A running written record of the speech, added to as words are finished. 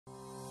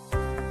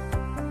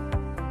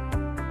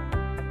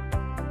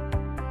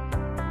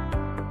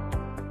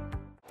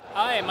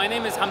Hi, my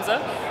name is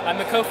Hamza. I'm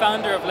the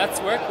co-founder of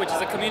Letswork, which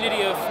is a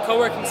community of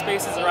co-working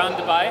spaces around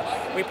Dubai.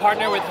 We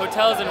partner with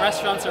hotels and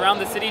restaurants around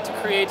the city to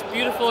create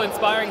beautiful,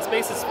 inspiring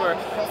spaces for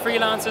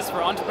freelancers,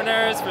 for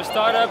entrepreneurs, for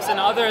startups, and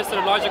other sort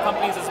of larger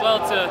companies as well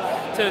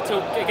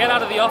to get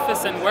out of the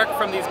office and work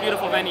from these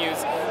beautiful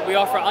venues. We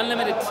offer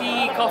unlimited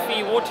tea,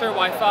 coffee, water,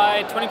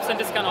 Wi-Fi, 20%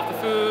 discount off the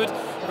food,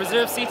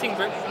 reserved seating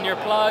near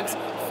plugs,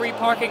 free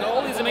parking,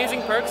 all these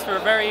amazing perks for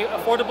very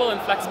affordable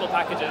and flexible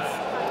packages.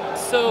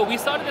 So we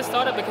started this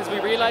startup because we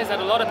realized that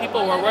a lot of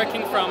people were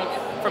working from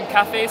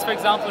cafes, for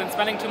example, and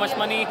spending too much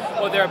money,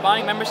 or they're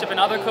buying membership in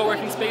other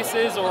co-working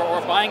spaces,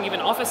 or buying even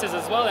offices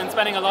as well, and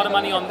spending a lot of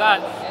money on that,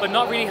 but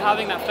not really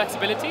having that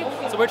flexibility.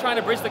 So we're trying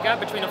to bridge the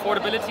gap between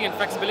affordability and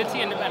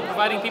flexibility, and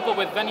providing people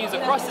with venues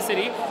across the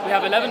city. We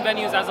have 11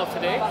 venues as of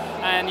today,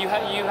 and you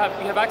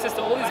have access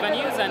to all these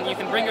venues, and you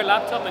can bring your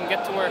laptop and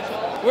get to work.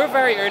 We're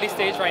very early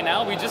stage right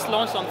now. We just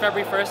launched on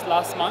February 1st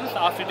last month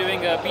after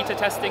doing a beta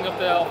testing of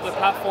the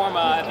platform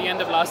at the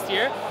end of last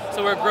year.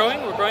 So we're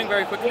growing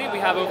very quickly. We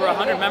have over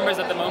 100 members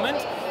at the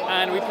moment,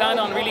 and we plan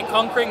on really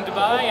conquering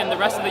Dubai and the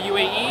rest of the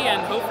UAE,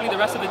 and hopefully the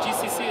rest of the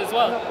GCC as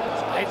well.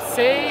 I'd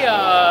say,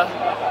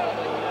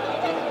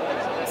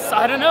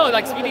 I don't know,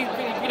 like really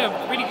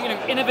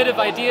innovative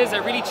ideas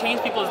that really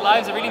change people's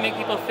lives, that really make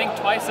people think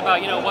twice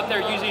about what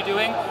they're usually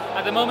doing.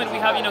 At the moment, we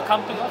have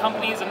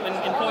companies and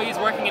employees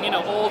working in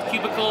old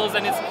cubicles,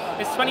 and it's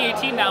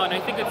 2018 now, and I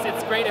think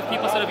it's great if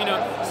people sort of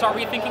start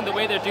rethinking the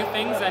way they do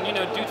things, and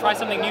do try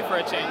something new for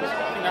a change.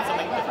 I think that's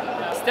something different.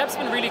 Step's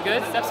been really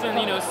good. Step's been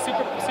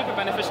super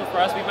beneficial for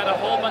us. We've met a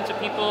whole bunch of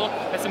people.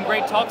 There's some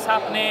great talks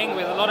happening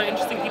with a lot of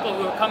interesting people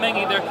who are coming,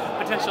 either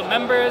potential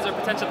members or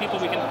potential people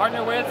we can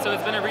partner with. So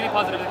it's been a really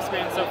positive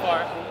experience so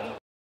far.